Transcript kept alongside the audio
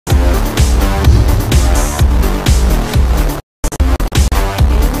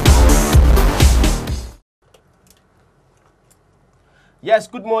Yes,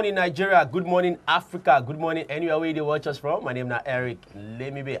 good morning, Nigeria. Good morning, Africa. Good morning, anywhere where you watch us from. My name is Eric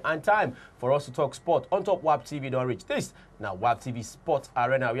Lemibe. And time for us to talk sport on top WAP TV. Don't reach this. Now, WAP TV Sports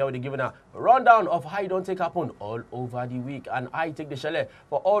Arena. We are giving a rundown of how it don't take happen all over the week. And I take the chalet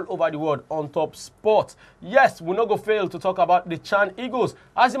for all over the world on top sport. Yes, we're not going to fail to talk about the Chan Eagles.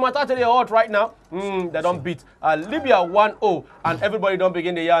 As the matter today hot right now, they don't beat Libya 1-0. And everybody don't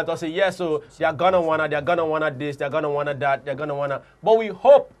begin the year and say, yes, so they're going to wanna this, they're going to wanna that, they're going to wanna. But we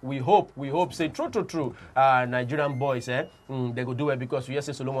hope, say true, Nigerian boys, they go do it because we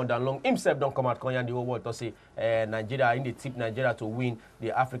say Solomon Danlong himself don't come out Konya the whole world to say Nigeria in the tip Nigeria to win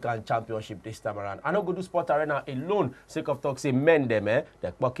the African Championship this time around. I don't go do Sport Arena alone, sake of talk, say men them,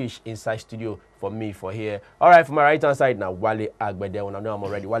 the Buckish inside studio for me for here. All right, for my right hand side now, Wale Agbede. When I know I'm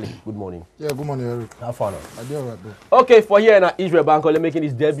already. Wale, good morning. Yeah, good morning, Eric. Have fun. I do all right, bro. Okay, for here now, Israel Bankole making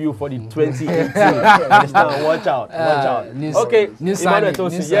his debut for the 2018. Understand? Watch out. Okay, new signing.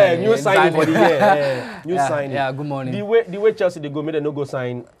 New signing for the year. New signing. Yeah, good morning. The way Chelsea they go, maybe they no go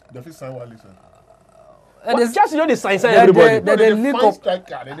sign. They fit sign Wale, sir. Chelsea don't sign everybody. They find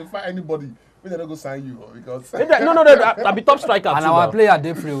striker. They find anybody. They don't go sign you because. No. I'll be top striker. And our player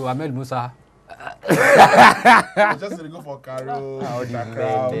dey free, Ahmed Musa. Just to go for Caro.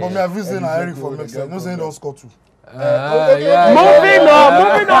 But me have seen Eric for next time. No saying don't score two. Moving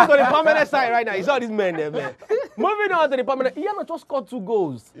on to the permanent side right now. It's all these men there, man. Moving on to the permanent. He not just scored 2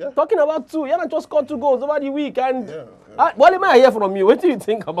 goals. Yeah. Talking about 2, he not just scored 2 goals over the week. And what am I hear from you? What do you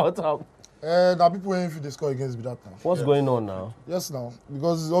think about him? Now people waiting for the score against me that time. What's going on now? Yes, now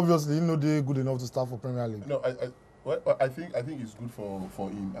because obviously they're good enough to start for Premier League. No, I think it's good for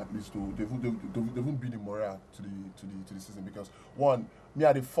him at least to they won't be the morale to the season because one me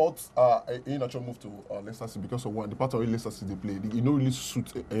at the fault Iheanacho moved to Leicester City because of one the part of Leicester City they play it don't really suit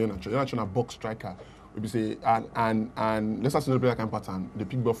Iheanacho. Iheanacho a box striker. We say and Leicester City play that kind of pattern. They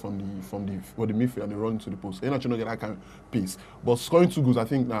pick ball from the midfield and they run to the post. Iheanacho not get that kind of pace. But scoring 2 goals I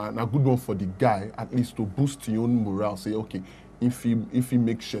think a good one for the guy at least to boost your own morale. Say okay. If he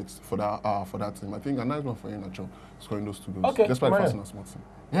makes shirts for that team, I think a nice one for Iheanacho scoring those 2 goals. Okay, despite passing a small team.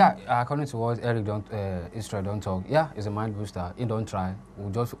 Yeah, according to what Eric Israel don't talk. Yeah, it's a mind booster. He don't try. We'll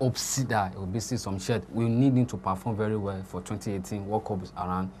just hope see that we'll be see some shit. We need him to perform very well for 2018 World Cup is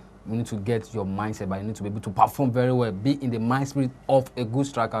around. You need to get your mindset, but you need to be able to perform very well. Be in the mind spirit of a good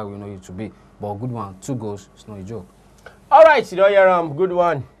striker. We know you to be. But a good one, 2 goals. It's not a joke. All right, you don't hear good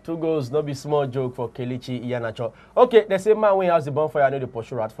one. 2 goals, no be small joke for Kelechi Iheanacho. Okay, the same man when he has the bonfire, I know the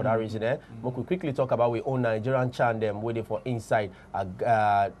pursue rat for that reason. We could quickly talk about we own Nigerian Chan them waiting for inside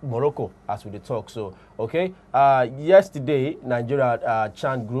Morocco as we talk. So, okay, yesterday Nigeria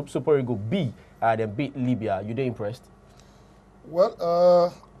Chan group Super Eagle B they beat Libya. You they impressed?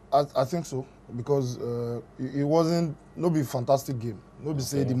 Well, I think so because it wasn't no be fantastic game. No be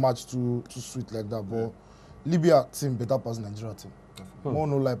say the match too sweet like that, but. Libya team better pass Nigeria team. More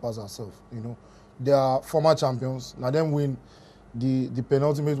no like pass ourselves. They are former champions. Now them win the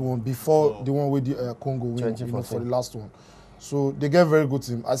penultimate one before the one with the Congo win for the last one. So they get very good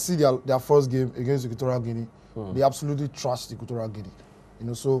team. I see their first game against Equatorial Guinea. They absolutely trashed Equatorial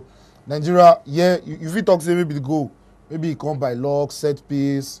Guinea. So Nigeria, if you talk say maybe the goal, maybe it come by luck, set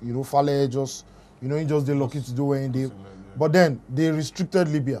piece, Fale just he just they lucky to do what he did. But then they restricted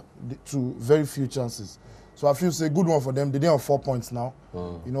Libya to very few chances. So I feel it's a good one for them. They're on 4 points now.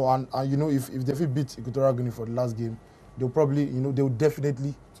 And if they beat Equatorial Guinea for the last game, they'll probably, they'll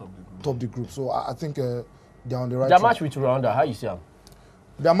definitely top the group. So I think they're on the right track. Their match with Rwanda, how you see them?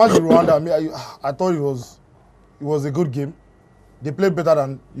 Their match with Rwanda, I thought it was a good game. They played better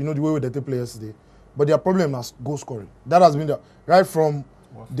than the way they played yesterday. But their problem is goal scoring. That has been right from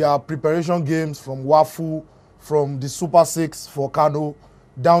their preparation games, from Wafu, from the Super 6 for Kano,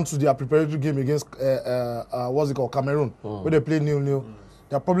 down to their preparatory game against Cameroon, where they played 0-0.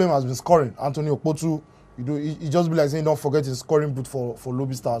 Their problem has been scoring. Anthony Okpotu, he just be like saying don't forget his scoring boot for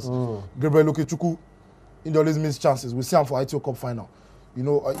Lobby Stars. Gabriel Okechukwu, he always miss chances. We see him for ITO Cup final.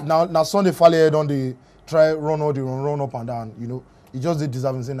 Now Sunday Fale on the try run up and down. He just did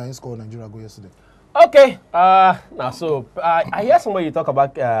deserve saying that he scored Nigeria goal yesterday. Okay, now so I hear somebody talk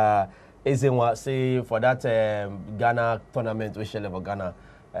about Ezenwa say for that Ghana tournament we shall have Ghana.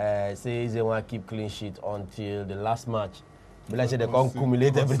 Say Ezenwa keep clean sheet until the last match. But like I said, they can't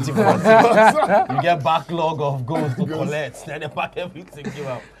accumulate everything for us. You get backlog of goals to collect, then they pack everything give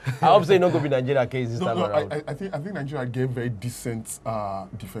out. I hope say not going to be Nigeria case this time around. I think Nigeria gave very decent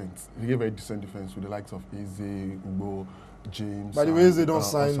defense. They gave very decent defense with the likes of Eze, Ugbo, James. By the way, they don't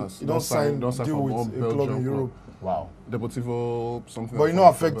sign deal with a club in Europe. Wow. Deportivo something. But you know,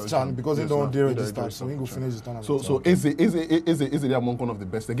 affect Chan because he Yes, don't no, dare he register, don't so he go finish the tournament. So Eze they are among one of the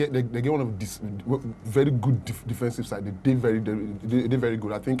best. They get one of this very good defensive side. They very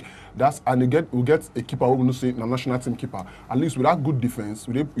good. I think that's and we get a keeper who will say a national team keeper. At least with that good defense,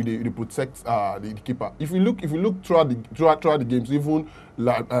 they protect the keeper. If you look throughout the games, even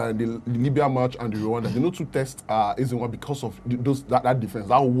like the Libya match and the Rwanda, they know to test Eze because of that defense,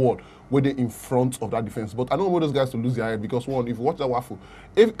 that wall where they in front of that defense. But I don't want those guys to lose their head because one, if you watch that waffle,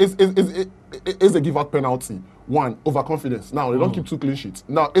 if Eze give out penalty, one, overconfidence. Now they don't keep 2 clean sheets.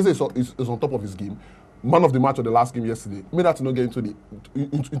 Now Eze is on top of his game. Man of the match of the last game yesterday. Made that to not get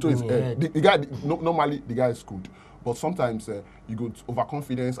into his head. The guy normally the guy is good. But sometimes you go to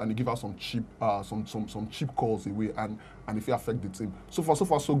overconfidence and you give out some cheap calls away and if you affect the team. So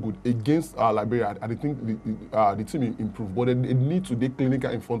far so good against Liberia. I think the team improved, but they need to be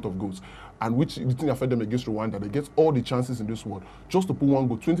clinical in front of goals. And which the thing affect them against Rwanda. They get all the chances in this world just to put one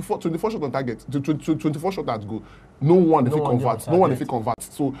goal. 24 shot on target, 24 shot at goal. No one if he converts. No one if he converts.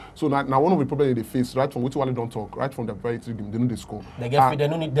 So now one of the problems they face right from which one they don't talk right from the very game they know they score. They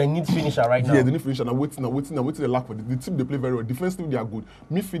need finisher right now. Yeah, they need finisher. Now waiting they lack for the team. They play very well. Defensively they are good.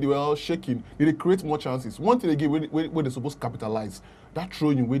 Midfield they were all shaking. They create more chances. One thing they give where they're supposed to capitalize. That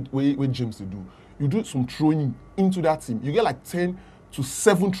throwing where James they do. You do some throwing into that team. You get like 10 to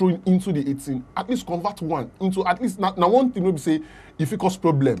 7 throwing into the 18. At least convert one into at least now one thing maybe say if it cause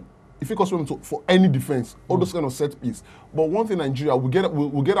problem for any defense, all those kind of set piece. But one thing in Nigeria,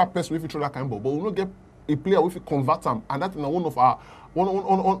 we'll get that person if you throw that kind of ball, but we'll not get a player if you convert them, and that's one of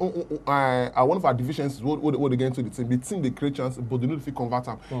our deficiencies. What they get into the team. The team they create chances, but they don't if you convert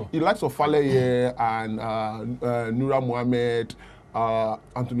them. He likes of Fale and Nura Mohammed.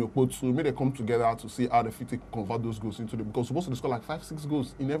 Antonio Potsu, may they come together to see how they fit to convert those goals into the because supposed to score like 5-6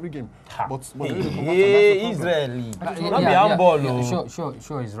 goals in every game. But Israeli.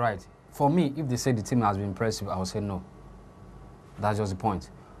 Sure, he's right. For me, if they say the team has been impressive, I would say no. That's just the point.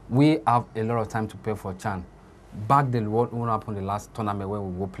 We have a lot of time to pay for Chan. Back then, what happened in the last tournament where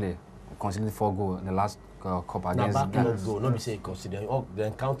we will play, conceded 4 goals in the last cup against Ghana. Not be say consider.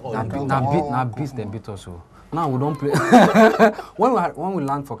 Then count all. Now beat them beat us. Now we don't play. when we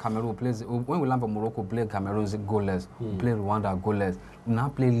land for Cameroon, when we land for Morocco, play Cameroon goalless. We play Rwanda goalless. We now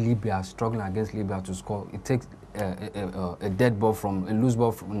play Libya, struggling against Libya to score. It takes a dead ball a loose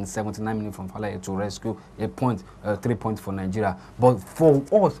ball from 79 minutes from Falaye to rescue a point, 3 points for Nigeria. But for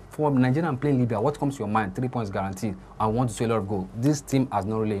us, for Nigeria and playing Libya, what comes to your mind? 3 points guaranteed. I want to see a lot of goals. This team has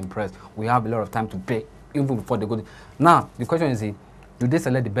not really impressed. We have a lot of time to pay even before they go. Now the question is, do they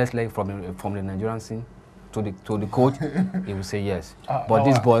select the best leg from the Nigerian scene? To the coach, he will say yes. But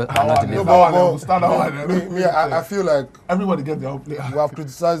these boys are not delivering. I feel like everybody get their own player. We have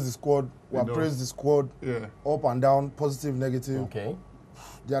criticized the squad, we have praised the squad, up and down, positive, negative. Okay.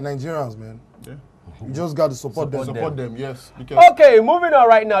 They are Nigerians, man. Yeah. You just got to support them. Support them, yes. Okay, moving on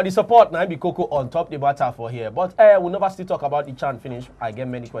right now. The support now be Coco on top the matter for here. But we'll never still talk about the Chan finish. I get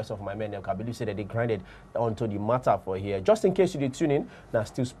many questions from my men. I believe say that they grinded onto the matter for here. Just in case you did tune in, now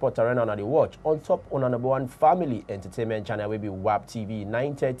still Sport Arena on the watch. On top on number 1 family entertainment channel will be WAP TV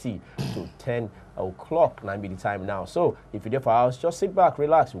 9:30 to 10 o'clock. Now be the time now. So if you're there for us, just sit back,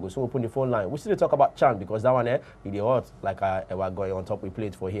 relax. We'll go soon open the phone line. We still talk about Chan because that one it hot like we're going on top. We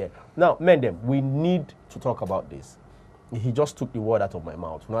played for here. Now, Mendem, we need to talk about this. He just took the word out of my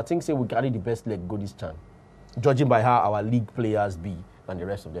mouth. Now, I think say we carry the best leg go this Chan, judging by how our league players be and the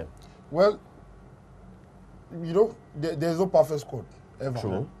rest of them. Well, you know, there's no perfect squad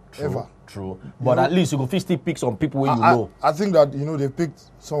ever. True. But at least you go still pick some people where you know. I think that they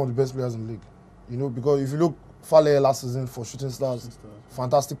picked some of the best players in the league. Because if you look Fale last season for Shooting Stars,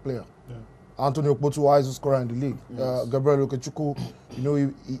 fantastic player. Yeah. Antonio Potsu, highest scorer in the league. Yes. Gabriel Okechukwu,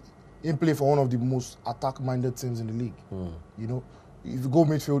 he played for one of the most attack-minded teams in the league. If you go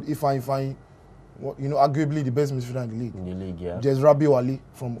midfield, Ifeanyi, arguably the best midfielder in the league. Yeah. There's Rabi Wali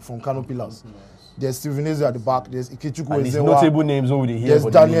from Kano Pillars. Yes. There's Steven Eze at the back. There's Ikechukwu Ezewa. Notable names over here. There's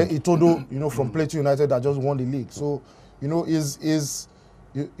Daniel Itondo, from Plateau United that just won the league. So, you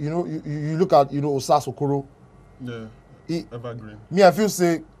look at Osas Okoro. Yeah. Evergreen. I feel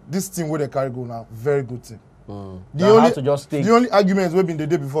say this team where they carry go now, very good team. The only arguments we've been the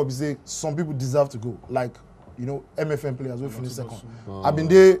day before we say some people deserve to go, like MFM players will finish second. I've been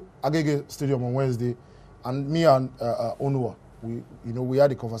there Agege Stadium on Wednesday, and me and Onua, we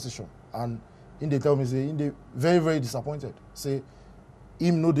had a conversation, and they tell me say they very very disappointed. Say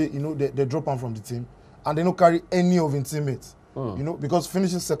him they drop him from the team, and they don't carry any of his teammates. Because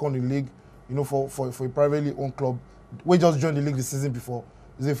finishing second in the league, for a privately owned club, we just joined the league the season before.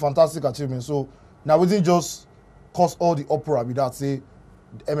 It's a fantastic achievement. So now we didn't just cause all the uproar without say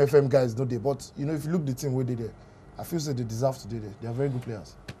the MFM guys no there. But you know, if you look the team where they there, I feel say they deserve to do there. They are very good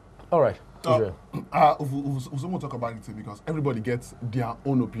players. All right. We won't talk about it because everybody gets their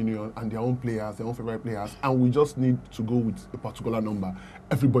own opinion and their own players, their own favorite players, and we just need to go with a particular number.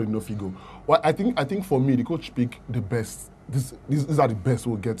 Everybody know figure. Well, I think for me, the coach pick the best. These are the best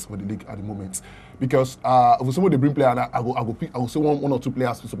we'll get for the league at the moment. Because if someone they bring player, and I will say one or two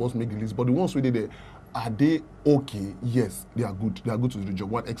players supposed to make the list, but the ones who did there, are they okay? Yes, they are good. They are good to do the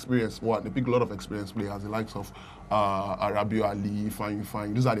job. They pick a lot of experienced players, the likes of Arabio Ali,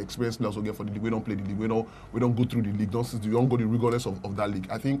 fine. These are the experienced players we get for the league. We don't play the league. We don't go through the league. We don't go the rigorous of that league.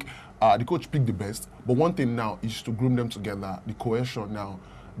 I think the coach picked the best. But one thing now is to groom them together. The cohesion now.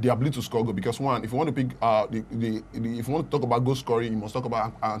 The ability to score goal, because one, if you want to pick if you want to talk about goal scoring, you must talk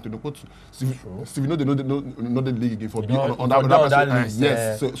about Antonio Cotu. Steve, they know the league again for being on that list.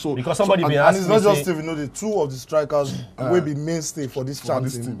 Yes, so because somebody be and it's not just Steve, the two of the strikers will be mainstay for this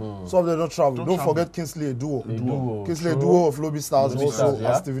team. Some of them don't travel. Don't forget Kingsley Eduo. Kingsley Eduo of Lobby Stars also,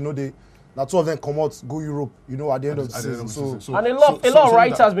 and Steve, they. Now two of them come out, go Europe, at the end of the season. So and a lot of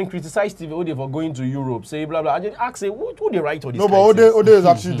writers have been criticized Steve Ode for going to Europe, say blah blah. I just ask, who they write all this? No, but Ode is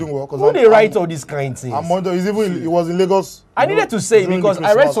actually doing well. Who they write all these kind of things? He was in Lagos. I needed to say because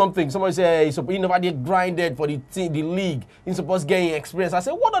I read something. Somebody said he never did grinded for the team, the league. He's supposed to get experience. I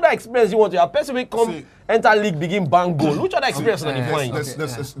said, what other experience you want to have? Person will come enter league, begin bang goal. Which other experience are you find?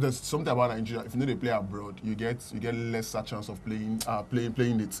 There's something about Nigeria. If you know they play abroad, you get lesser chance of playing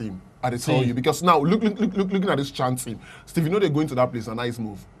the team. I tell you, because now looking at this chanting, Steve, they're going to that place, a nice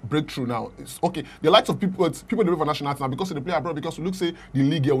move, breakthrough now. It's okay. The likes of people they play for national team now because they play abroad, because we look say the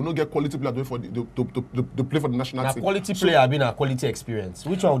league here will not get quality players to play for the national team. Quality player being a quality experience.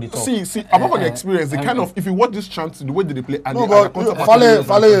 Which one would you talk? See, apart from the experience, they kind of, if you watch this chanting, the way they play, and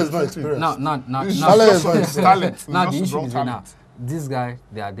Fale is not experience. Now the issue is now, this guy,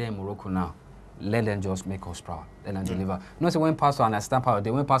 they are there in Morocco now. Let them just make us proud. Let them deliver. You know, so when pastor and I stamp out,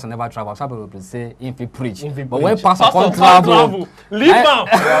 when pastor never travel, some people will say, if he preach. But when pastor can't travel, leave now.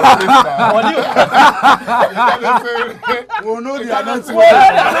 We'll know the announcement.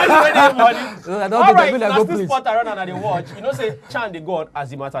 All right, that's this spot around and they watch. Say, Chan, they go on as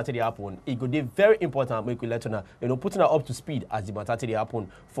the matter to happen. It could be very important, make we let you know, putting her up to speed as the matter to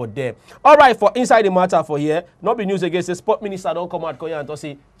happen for them. All right, for inside the matter for here, not be news against the sport minister don't come out and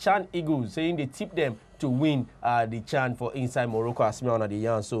say, Chan Eagles, saying they tip them to win the CHAN for inside Morocco as on the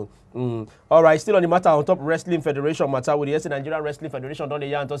yarn. So, all right, still on the matter on top Wrestling Federation matter with the Nigerian Wrestling Federation done the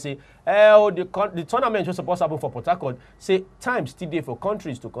yarn to say, the tournament was supposed to happen for Port Harcourt. Say time still there for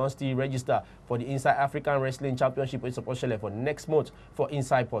countries to still register for the Inside African Wrestling Championship, which is supposed to for next month for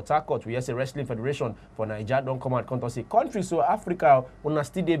inside Port Harcourt. We have a Wrestling Federation for Nigeria don't come out and say countries so Africa wanna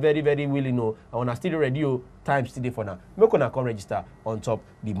still there very very willing and wanna still ready time still there for now. Make una come register on top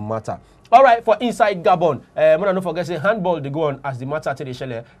the matter. All right, for inside Gabon, don't forget say handball they go on as the matter today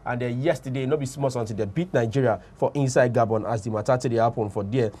shele, and yesterday no be small until they beat Nigeria for inside Gabon as the matter today happen for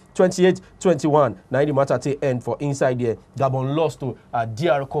there 28-21. Now the matter to end for inside there. Gabon lost to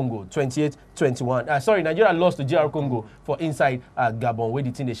DR Congo 28-21. Sorry, Nigeria lost to DR Congo for inside Gabon where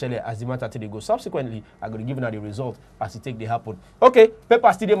the team they shele as the matter today go. Subsequently, I'm going to give you the result as it take the happen. Okay,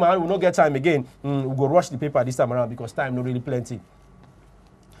 paper still there, man. We will not get time again. We'll go rush the paper this time around because time not really plenty.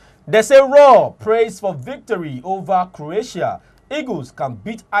 They say raw praise for victory over Croatia. Eagles can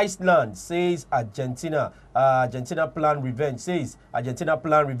beat Iceland, says Argentina. Argentina plan revenge, says Argentina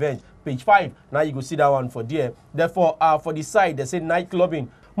plan revenge. Page 5. Now you go see that one for there. Therefore, for the side, they say night clubbing.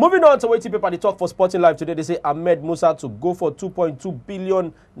 Moving on to waiting paper, they talk for Sporting Life today. They say Ahmed Musa to go for 2.2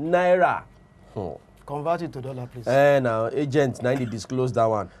 billion naira. Convert it to dollar, please. Now, agent, now they disclose that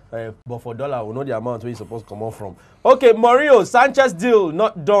one. But for dollar, we know the amount where you're supposed to come off from. Okay, Mourinho, Sanchez deal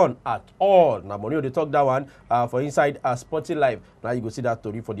not done at all. Now, Mourinho, they talk that one for inside Sporting Life. Now, you go see that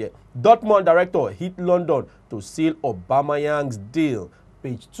story for there. Dortmund director hit London to seal Aubameyang's deal.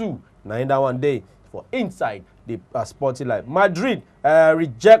 Page 2, now in that one day for inside the Sporting Life. Madrid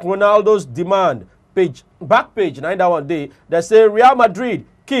reject Ronaldo's demand. Back page, now in that one day, they say Real Madrid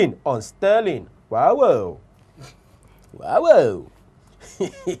keen on Sterling. Wow. Why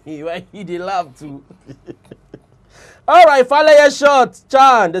he did laugh too? All right, Falaya shots,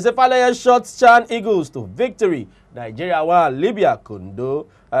 Chan. They say Falaya shots, Chan Eagles to victory. Nigeria won, Libya Kundo.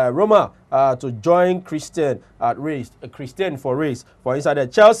 Roma to join Christian at race. Christian for race. For inside the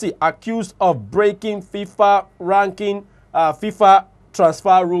Chelsea accused of breaking FIFA ranking, FIFA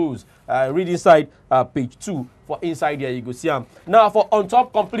transfer rules. Read inside page 2. For inside here, you go see him. Now for on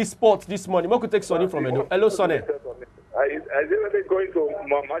top complete sports this morning, we could take Sonny from Edo. Hello, Sonny. Is it going to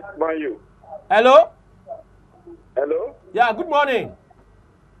Man U? Hello. Hello? Yeah, good morning.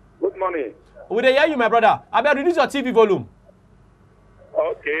 Good morning. We dey hear you, my brother. I better reduce your TV volume.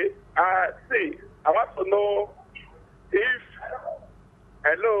 Okay. See, I want to know if...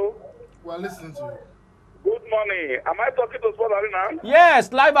 Hello? We're listening to you. Good morning. Am I talking to Sport Arena?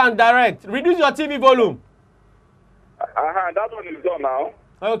 Yes, live and direct. Reduce your TV volume. That one is done now.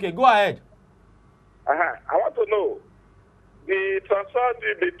 Okay, go ahead. I want to know the transfer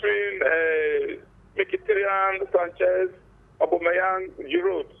deal between Mkhitaryan, Sanchez, Aubameyang,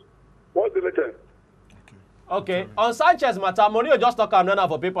 Giroud. What's the latest? Okay, on Sanchez matter, Mourinho just talk am now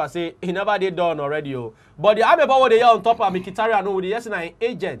for paper say he never did done already. Oh. But the Ameba what they hear on top of Mkhitaryan, no, the yesterday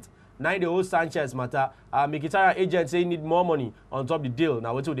agent. Now the whole Sanchez matter. Mkhitaryan agent say he need more money on top of the deal.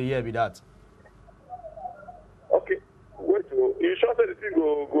 Now what do they hear with that? Okay. Wait, you sure that the thing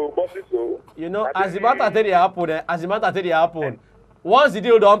go bust it so? You know, as the matter tell they happen, once the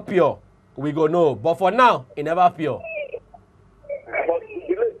deal don't pure, we go know. But for now, it never pure. But the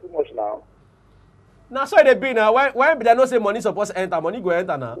delay is too much now. Now so they be now. When they don't say money supposed to enter, money go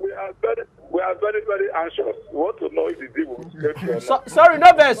enter now. We are very, very anxious. We want to know if the deal will get through or not. Sorry,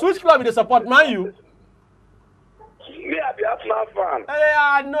 no best. Which club will support Man U? Me, I be Arsenal fan. Hey,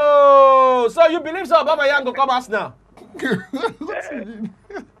 I know. So you believe so Aubameyang go come us now?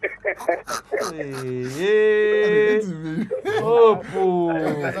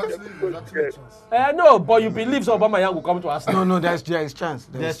 No, but you believe so Aubameyang will come to us now? No, there's chance.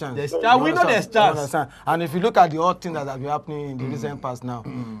 There's chance. We know there's chance. And if you look at the odd thing that has been happening in the recent past now,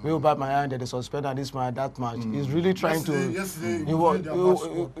 we Aubameyang, they suspended this match, that match. He's really trying Yesterday,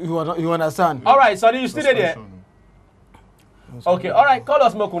 you understand? All right, Sonny, you still there? Okay, all right, call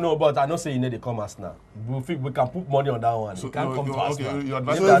us more no, but I know say you need to come us now. We can put money on that one. So can't come to us now.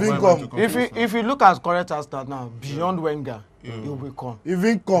 If you look at correct Arsenal now, beyond Wenger, he will come.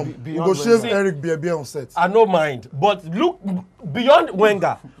 Even come, we go shave Eric Biebe on set. I no mind, but look beyond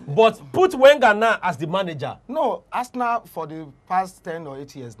Wenger, but put Wenger now as the manager. No, Arsenal for the past 10 or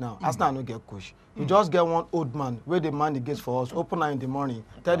 8 years now, Arsenal no get coach. You just get one old man where they man the gates for us, open 9 in the morning,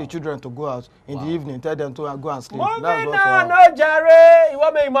 tell the children to go out in the evening, tell them to go and sleep. That's what's wrong. No, Jerry, you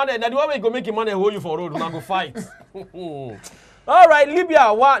want make money? Now the one way you go make money hold you for road, man go fight. All right,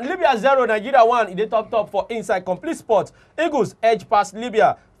 Libya 1, Libya 0, Nigeria 1. In the top for Inside Complete Sports. Eagles edge past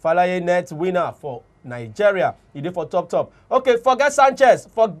Libya. Falaye net winner for Nigeria. He did for top. Okay, forget Sanchez.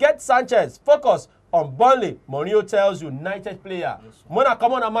 Focus on Burnley. Mourinho tells United player. Mona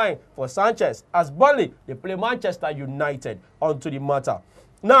come on a mind for Sanchez. As Burnley, they play Manchester United. On to the matter.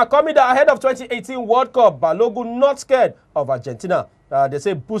 Now, coming down ahead of 2018 World Cup, Balogun not scared of Argentina. They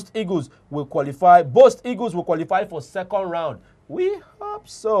say Boast Eagles will qualify for second round. We hope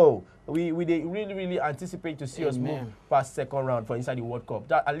so. We really anticipate to see us move past second round for inside the World Cup.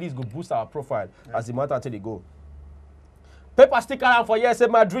 That at least go boost our profile as the matter till they go. Paper stick around for yes, say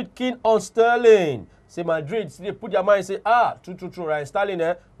Madrid keen on Sterling. Say Madrid, they put their mind, say, true, right?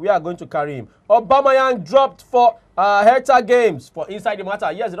 Sterling, we are going to carry him. Aubameyang dropped for Hertha games for inside the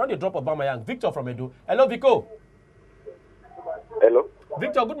matter. Yes, they don't drop Aubameyang. Victor from Edo. Hello, Vico. Hello?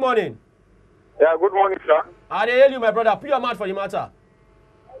 Victor, good morning. Yeah, good morning, sir. I hail you, my brother. Put your mouth for the matter.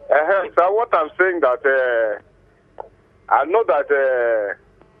 Sir, what I'm saying that I know that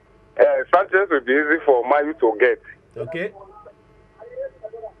Sanchez will be easy for Man to get. Okay.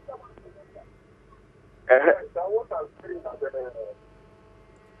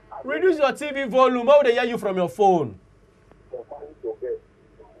 Reduce your TV volume. How would they hear you from your phone?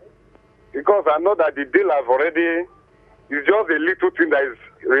 Because I know that the deal has already... It's just a little thing that is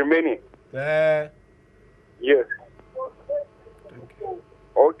remaining. Yes.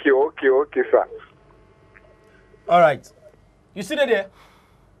 Okay, sir. All right. You see that there?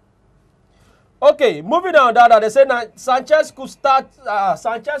 Okay, moving on. They say Sanchez could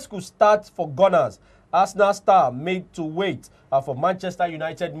start for Gunners. Arsenal star made to wait for Manchester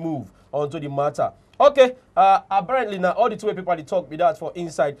United move onto the matter. Okay, apparently now all the two people they talk with that for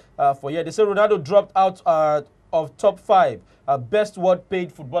inside for here. They say Ronaldo dropped out of top 5. Best world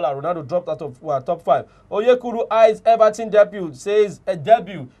paid footballer. Ronaldo dropped out of top 5. Oyekuru eyes Everton debut.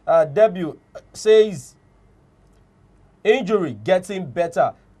 Says injury getting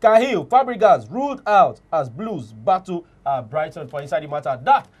better. Cahill Fabregas ruled out as Blues battle Brighton for inside the matter.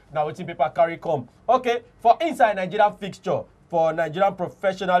 That now waiting paper carry come. Okay, for inside Nigerian fixture. For Nigerian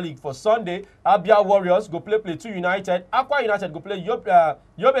Professional League for Sunday, Abia Warriors go play Plateau United, Aqua United go play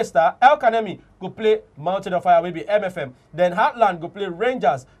Yobe Star, El Kanemi go play Mountain of Fire, maybe MFM. Then Heartland go play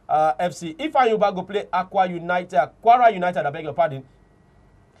Rangers FC. Ifeanyi go play Kwara United, I beg your pardon.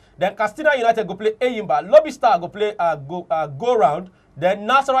 Then Castina United go play Eyimba. Lobby Star go play go round. Then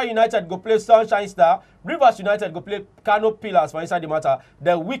Nasarawa United go play Sunshine Star. Rivers United go play Kano Pillars for inside the matter.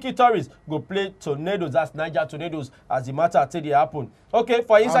 Then Wiki Tourists go play Tornadoes. That's Niger Tornadoes as the matter till they happen. Okay,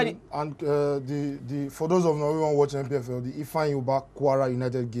 for inside the for those of you who want watch MPFL, the Ifeanyi Uba Kwara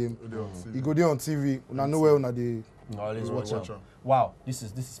United game, you go there on TV. Una know where una dey. Always watch out. Wow, this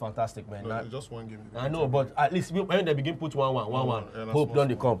is fantastic, man. No, just one game. I know, but at least when they begin put 1-1, Yeah, hope don't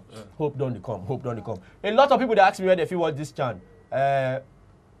they come. Yeah. Hope don't they come. Hope don't they come. A lot of people they ask me where they feel watch this channel.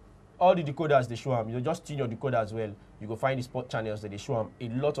 All the decoders they show them. You just tune your decoder as well. You go find the sport channels that they show them. A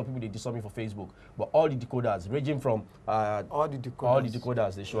lot of people they disturb me for Facebook, but all the decoders, ranging from all the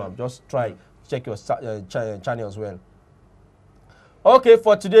decoders they show them. Just try check your channel as well. Okay,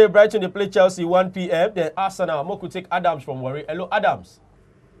 for today, Brighton they play Chelsea 1 p.m. Then Arsenal, Moku take Adams from Warri. Hello, Adams.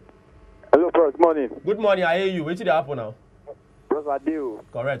 Hello, bro. Good morning. Good morning. I hear you. Wait till they happen now. Bro, I do.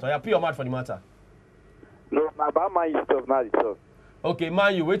 Correct. I appeal your mad for the matter. No, about my stuff, not itself. Okay,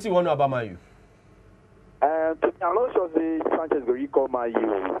 Man U. Wait till you want to know about Man U. I'm not sure the Sanchez will recall Man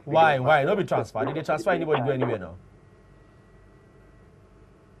U. Why? Why? No be transfer. Did they transfer anybody go anywhere now?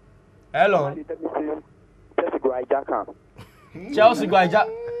 Hello. Chelsea go hijack him. Chelsea go hijack.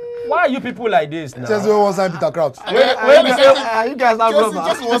 Why are you people like this now? Chelsea won't sign Peter Crouch. you guys have problem.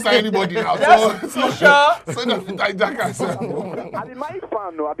 Just won't sign anybody now. You sure? So that Peter Jackson. I be my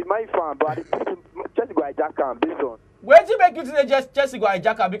fan, no. I be my fan, but Chelsea go hijack him based on. Where do you make you say Chelsea go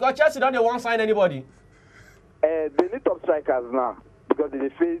hijack her? Because Chelsea don't they won't sign anybody. They need top strikers now because they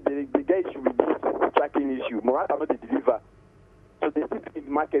get issue with this striking issue. Morata not they deliver, so they still in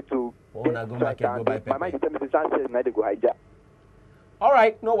the market to. Oh, now go market, go buy My mind Pepe. is telling me the Sanchez now they go hijack. All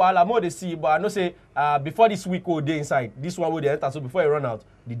right, no while I'm more they see, but I know say before this week go day inside, this one will they enter. So before I run out,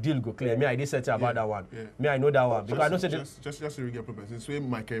 the deal go clear. Me I did set about that one. Yeah. Me I know that one because I know say just to get proper. Since when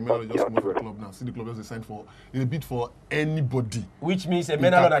Michael Melo just moved to the club now, see the club just signed for in a bid for anybody. which means a Peter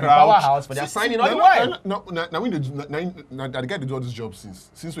men are the Crouch. powerhouse for their signing all the while. No, now the guy they do all this job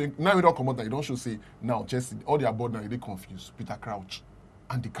since we now we don't come out that you don't show say now Chelsea all their board now they confused Peter Crouch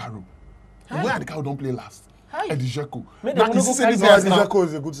and the Caro. Where the Caro don't play last? Eddie Dzeko. Make Now them you no see go these carry guys now. Dzeko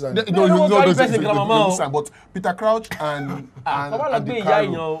is a good sign. no carry person grandmama o. But Peter Crouch and Come the on,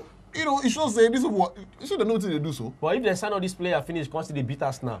 Caro. You know, it should say this is what you should know what they do so. But if they sign all this player finish, constantly beat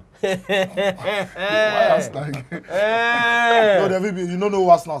us now. Why else like No, there be, you don't know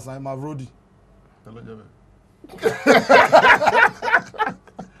what's now, I'm a Vardy.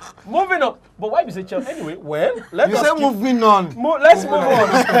 Moving up. But why be say Chelsea? Anyway, well, let's You say moving on. Let's move on.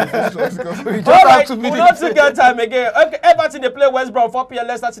 We just All have right, to be we'll not take our time again. Okay, Everton they play West Brom, 4 p.m.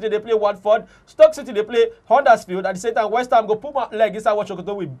 Leicester City they play Watford, Stoke City they play Huddersfield. At the same time, West Ham go put my leg inside what you go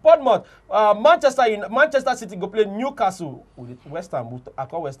do with Bournemouth. Manchester City go play Newcastle. West Ham, I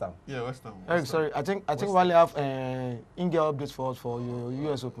call West Ham. Yeah, West Ham. Eric, sorry, I think Wale have in-game updates for us for your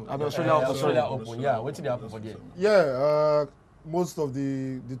US Open. I mean Australia Open. Australia Sorry. Open, yeah. Wait till they happen for there. Yeah, most of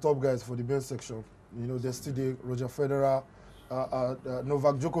the top guys for the men's section, you know, there's still the Roger Federer,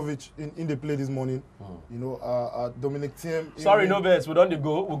 Novak Djokovic in the play this morning. You know, Dominic Thiem. Sorry, no bets. We don't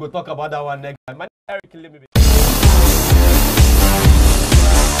go. We'll go talk about that one next time. My name is Eric Limebe.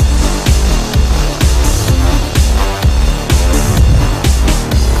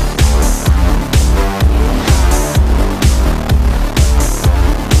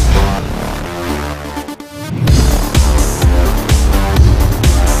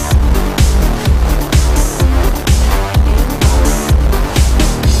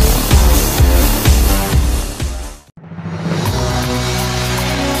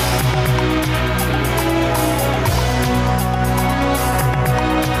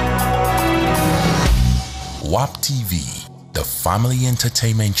 WAP TV, the family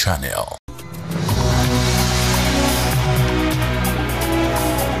entertainment channel.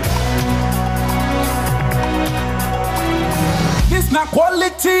 This na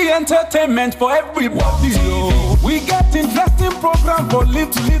quality entertainment for everybody. Oh. We get interesting program for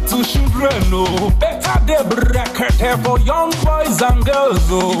little children. Oh. Better dey bracket for young boys and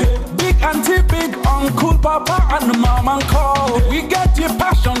girls. Oh. Big auntie, big uncle, papa and mama call. We get the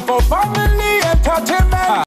passion for family entertainment.